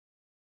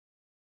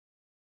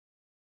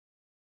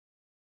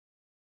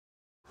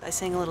I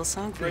sang a little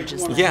song for you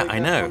just now. Yeah, I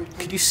know.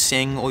 Could you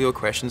sing all your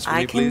questions for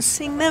me, please? I can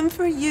sing them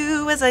for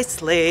you as I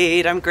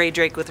slayed. I'm Grae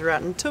Drake with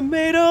Rotten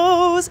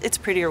Tomatoes. It's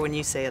prettier when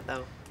you say it,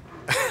 though.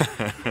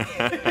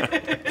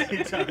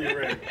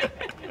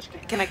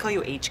 Can I call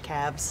you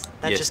H-Cabs?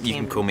 That yes, just you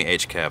came... can call me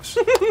H-Cabs.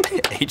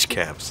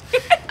 H-Cabs.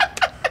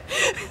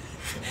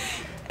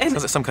 And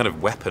sounds like some kind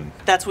of weapon.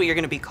 that's what you're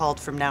going to be called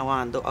from now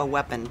on, a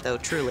weapon, though,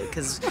 truly.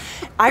 Because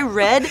I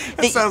read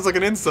that sounds like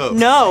an insult.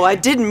 No, I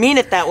didn't mean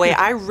it that way.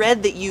 I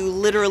read that you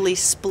literally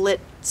split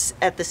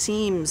at the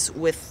seams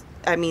with,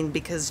 I mean,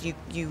 because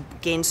you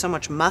gained so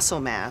much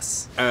muscle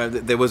mass.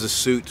 There was a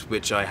suit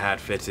which I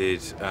had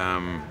fitted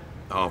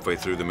halfway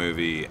through the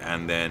movie,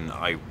 and then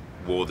I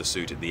wore the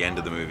suit at the end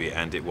of the movie,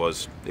 and it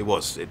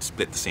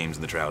split the seams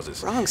in the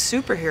trousers. Wrong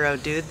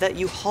superhero, dude. That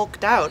you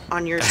hulked out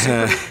on your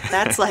super...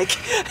 That's like,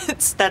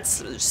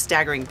 that's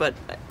staggering, but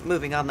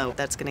moving on, though.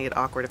 That's gonna get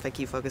awkward if I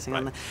keep focusing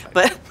on that.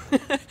 But...